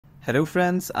Hello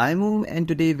friends, I'm Om and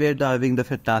today we're diving the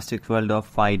fantastic world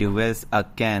of FydeOS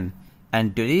again.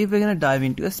 And today we're gonna dive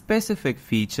into a specific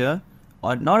feature,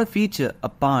 or not a feature, a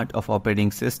part of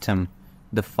operating system,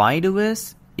 the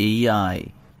FydeOS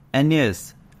AI. And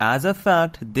yes, as a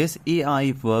fact, this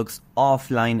AI works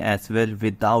offline as well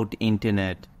without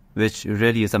internet, which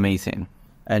really is amazing.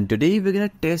 And today we're gonna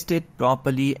test it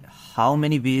properly, how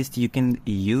many ways you can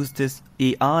use this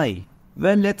AI.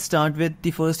 Well, let's start with the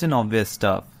first and obvious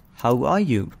stuff. How are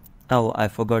you? Oh, I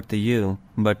forgot the you,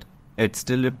 but it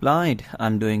still replied,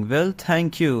 I'm doing well,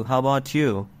 thank you. How about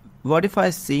you? What if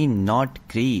I say not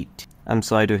great? I'm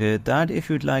sorry to hear that. If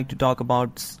you'd like to talk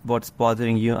about what's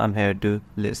bothering you, I'm here to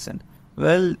listen.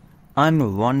 Well,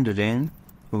 I'm wondering,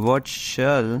 what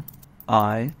shall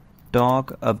I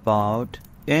talk about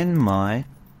in my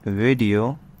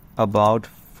video about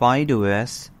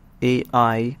FydeOS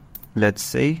AI, let's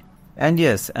say? And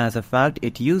yes, as a fact,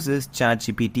 it uses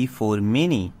ChatGPT 4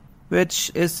 Mini,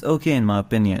 which is okay in my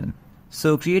opinion.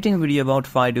 So creating a video about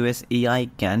FydeOS AI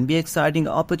can be an exciting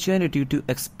opportunity to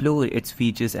explore its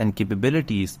features and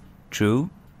capabilities. True?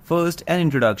 First, an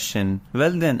introduction.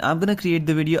 Well then, I'm gonna create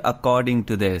the video according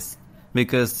to this.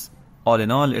 Because all in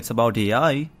all, it's about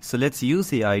AI, so let's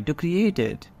use AI to create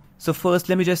it. So first,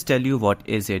 let me just tell you what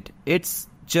is it. It's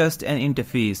just an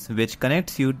interface which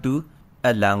connects you to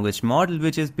a language model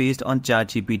which is based on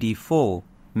ChatGPT 4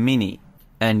 Mini.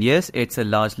 And yes, it's a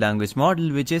large language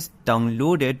model which is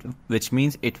downloaded, which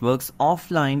means it works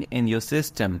offline in your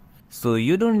system. So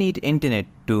you don't need internet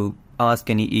to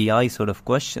ask any AI sort of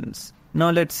questions.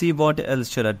 Now let's see what else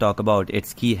should I talk about.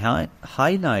 Its key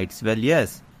highlights. Well,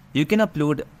 yes, you can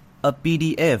upload a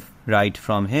PDF right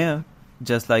from here,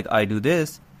 just like I do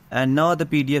this. And now the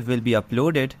PDF will be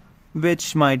uploaded,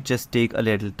 which might just take a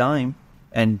little time.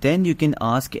 And then you can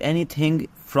ask anything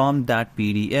from that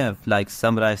PDF, like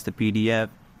summarize the PDF,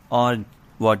 or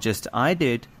what just I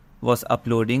did was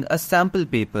uploading a sample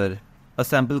paper, a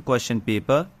sample question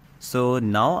paper. So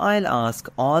now I'll ask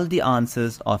all the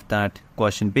answers of that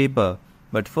question paper.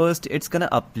 But first it's gonna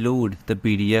upload the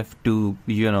PDF to,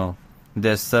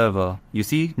 their server. You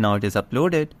see, now it is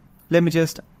uploaded. Let me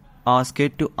just ask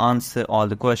it to answer all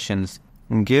the questions.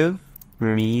 Give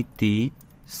me the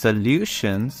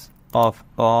solutions of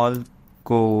all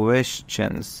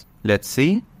questions. Let's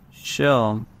see.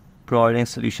 Sure, providing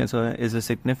solutions is a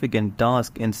significant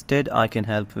task. Instead, I can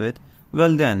help with.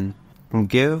 Well then,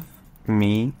 give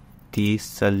me the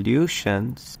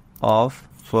solutions of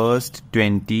first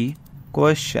 20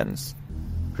 questions.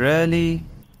 Really?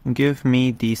 Give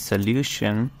me the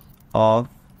solution of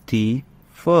the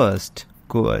first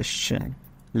question.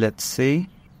 Let's see.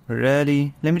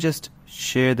 Really? Let me just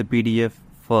share the PDF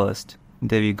first.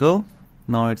 There we go.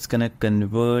 Now it's gonna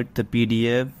convert the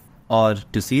PDF, or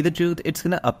to see the truth, it's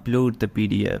gonna upload the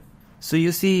PDF. So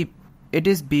you see, it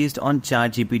is based on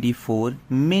ChatGPT 4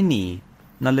 Mini.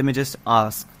 Now let me just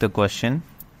ask the question.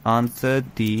 Answer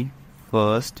the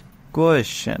first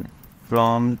question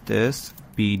from this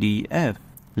PDF.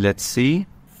 Let's see.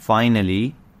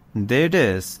 Finally, there it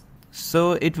is.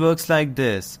 So it works like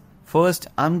this. First,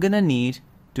 I'm gonna need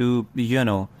to,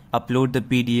 upload the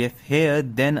PDF here,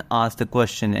 then ask the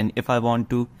question. And if I want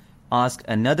to ask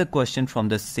another question from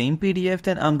the same PDF,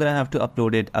 then I'm gonna have to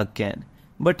upload it again.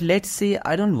 But let's say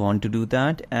I don't want to do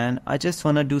that and I just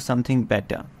wanna do something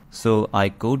better. So I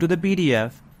go to the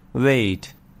PDF.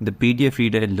 Wait, the PDF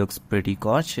reader looks pretty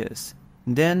gorgeous.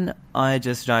 Then I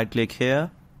just right click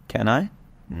here. Can I?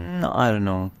 I don't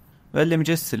know. Well, let me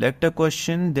just select a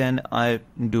question. Then I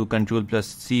do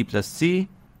Ctrl+C+C.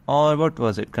 Or what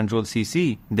was it?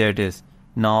 Ctrl+CC. There it is.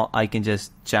 Now I can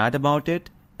just chat about it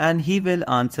and he will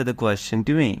answer the question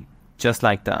to me. Just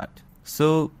like that.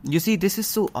 So you see, this is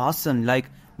so awesome. Like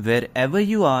wherever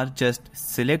you are, just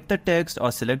select the text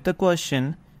or select the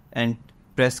question and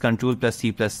press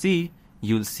Ctrl+C+C.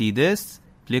 You'll see this.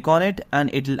 Click on it and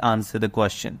it will answer the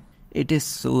question. It is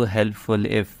so helpful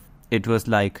if it was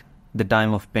like the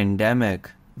time of pandemic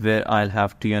where I'll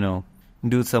have to,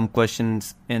 do some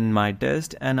questions in my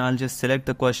test and I'll just select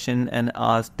the question and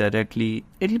ask directly.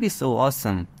 It'll be so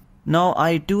awesome. Now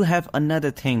I do have another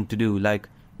thing to do, like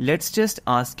let's just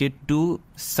ask it to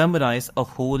summarize a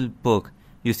whole book.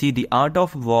 You see, The Art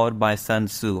of War by Sun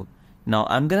Tzu. Now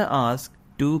I'm gonna ask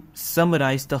to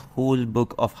summarize the whole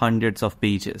book of hundreds of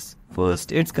pages.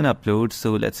 First it's gonna upload,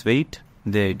 so let's wait.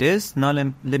 There it is. Now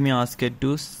let me ask it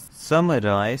to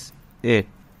summarize it.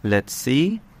 Let's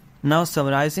see. Now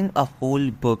summarizing a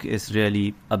whole book is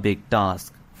really a big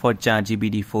task for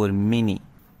ChatGPT 4 Mini.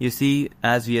 You see,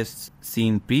 as we have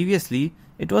seen previously,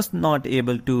 it was not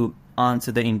able to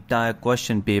answer the entire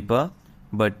question paper,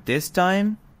 but this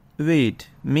time Wait,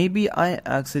 maybe I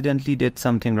accidentally did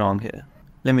something wrong here.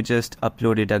 Let me just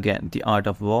upload it again. The Art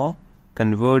of War,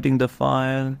 converting the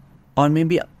file, or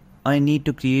maybe I need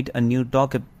to create a new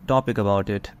topic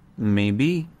about it.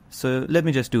 Maybe. So let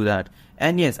me just do that.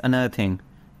 And yes, another thing.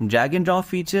 Drag and drop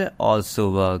feature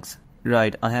also works.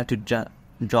 Right, I have to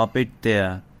drop it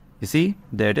there. You see,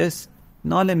 there it is.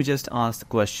 Now let me just ask the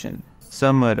question.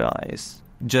 Summarize.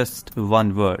 Just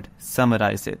one word.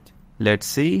 Summarize it. Let's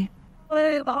see.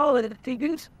 There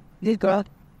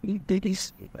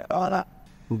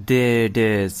it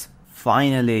is.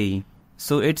 Finally.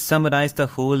 So it summarized the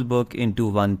whole book into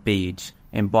one page.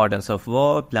 Importance of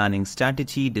war, planning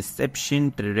strategy,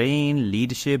 deception, terrain,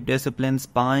 leadership, discipline,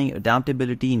 spying,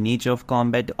 adaptability, nature of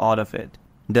combat, all of it.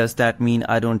 Does that mean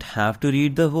I don't have to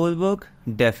read the whole book?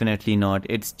 Definitely not.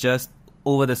 It's just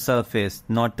over the surface,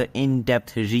 not the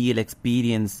in-depth real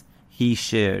experience he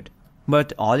shared.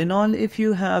 But all in all, if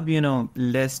you have,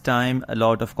 less time, a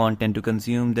lot of content to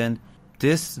consume, then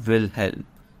this will help.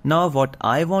 Now what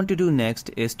I want to do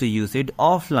next is to use it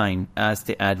offline as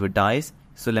they advertise.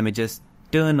 So let me just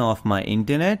turn off my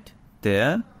internet.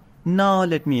 There. Now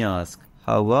let me ask,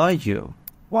 how are you?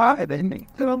 Why then?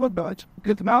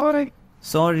 Good morning.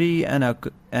 Sorry,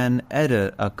 an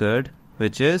error occurred,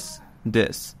 which is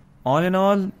this. All in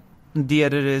all, the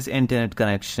error is internet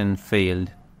connection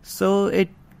failed. So it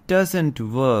doesn't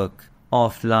work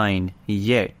offline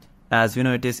yet. As we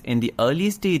know, it is in the early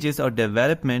stages of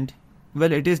development.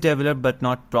 Well, it is developed but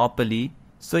not properly.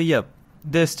 So yep,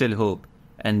 there's still hope.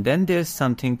 And then there's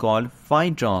something called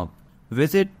FydeDrop.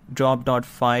 Visit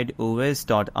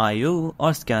drop.FydeOS.io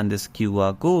or scan this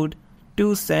QR code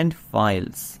to send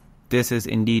files. This is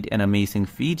indeed an amazing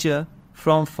feature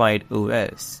from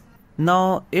FydeOS.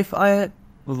 Now, if I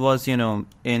was,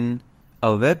 in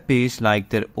a web page like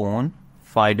their own,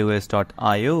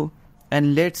 FydeOS.io,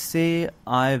 and let's say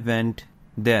I went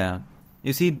there.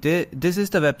 You see, this is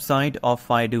the website of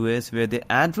FydeOS where they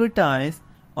advertise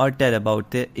or tell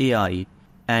about their AI.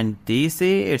 And they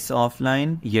say it's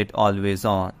offline yet always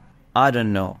on. I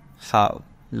don't know how.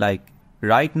 Like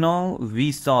right now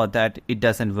we saw that it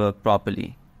doesn't work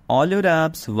properly. All your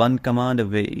apps one command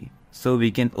away. So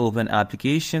we can open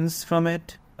applications from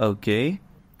it. Okay.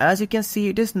 As you can see,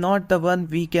 it is not the one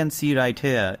we can see right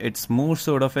here. It's more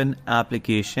sort of an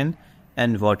application.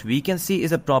 And what we can see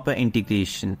is a proper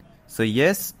integration. So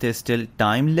yes, there's still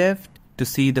time left to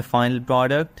see the final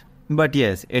product. But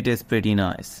yes, it is pretty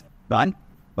nice. Fine.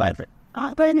 I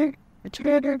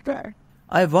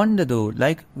wonder though,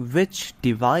 which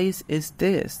device is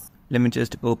this? Let me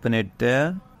just open it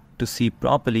there to see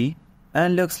properly.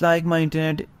 And looks like my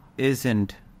internet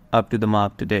isn't up to the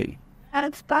mark today.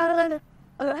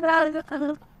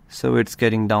 So it's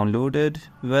getting downloaded.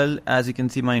 Well, as you can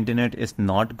see, my internet is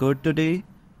not good today.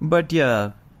 But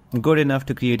yeah, good enough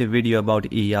to create a video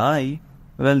about AI.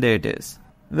 Well, there it is.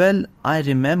 Well, I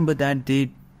remember that they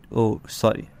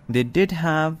did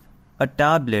have a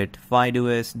tablet,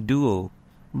 FydeOS Duo.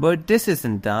 But this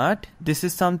isn't that. This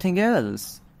is something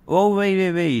else. Oh,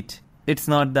 wait. It's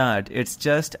not that. It's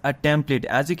just a template.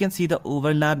 As you can see, the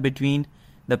overlap between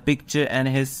the picture and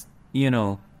his,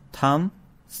 thumb.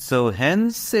 So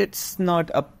hence, it's not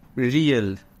a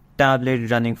real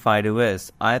tablet running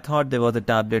FydeOS. I thought there was a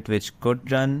tablet which could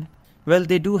run. Well,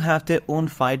 they do have their own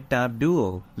FydeTab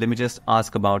Duo. Let me just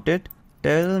ask about it.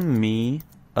 Tell me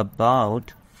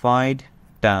about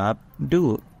FydeTab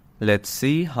Duo. Let's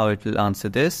see how it will answer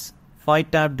this.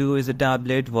 FydeTab Duo is a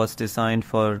tablet was designed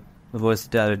for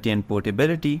versatility and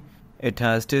portability. It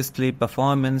has display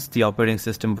performance, the operating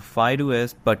system of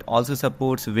FydeOS, but also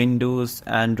supports Windows,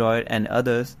 Android and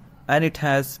others. And it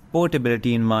has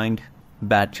portability in mind,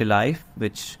 battery life,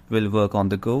 which will work on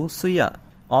the go. So yeah,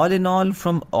 all in all,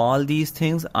 from all these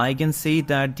things, I can say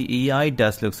that the AI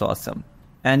does look awesome.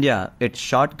 And yeah, its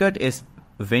shortcut is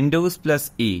Windows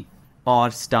plus E or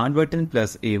start button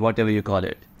plus A, whatever you call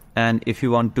it. And if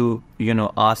you want to,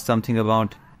 ask something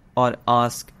about or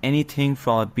ask anything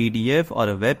from a PDF or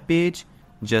a web page,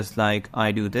 just like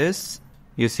I do this,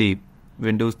 you see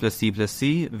Windows plus C plus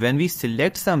C. When we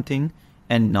select something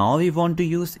and now we want to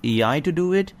use AI to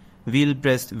do it, we'll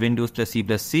press Windows plus C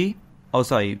plus C. Oh,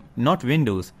 sorry, not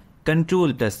Windows,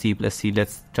 Control plus C plus C.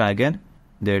 Let's try again.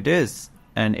 There it is.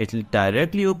 And it'll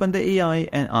directly open the AI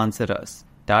and answer us.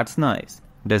 That's nice.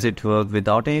 Does it work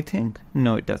without anything?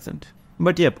 No, it doesn't.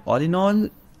 But yep, all in all,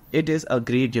 it is a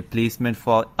great replacement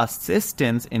for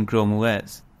assistants in Chrome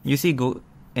OS. You see,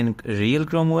 in real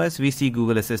Chrome OS, we see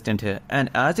Google Assistant here.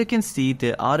 And as you can see,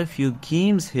 there are a few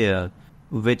games here,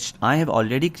 which I have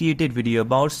already created video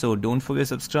about. So don't forget to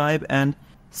subscribe and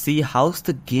see how's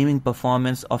the gaming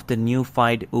performance of the new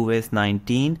FydeOS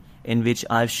 19 in which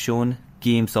I've shown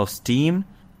games of Steam.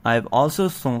 I've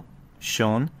also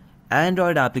shown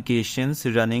Android applications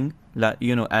running,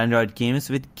 Android games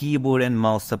with keyboard and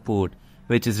mouse support,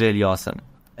 which is really awesome.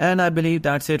 And I believe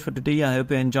that's it for today. I hope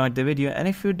you enjoyed the video. And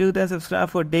if you do, then subscribe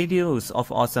for daily use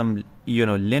of awesome,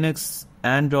 Linux,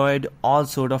 Android, all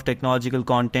sort of technological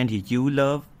content you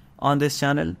love on this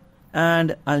channel.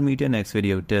 And I'll meet you next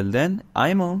video. Till then,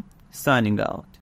 I'm Om, signing out.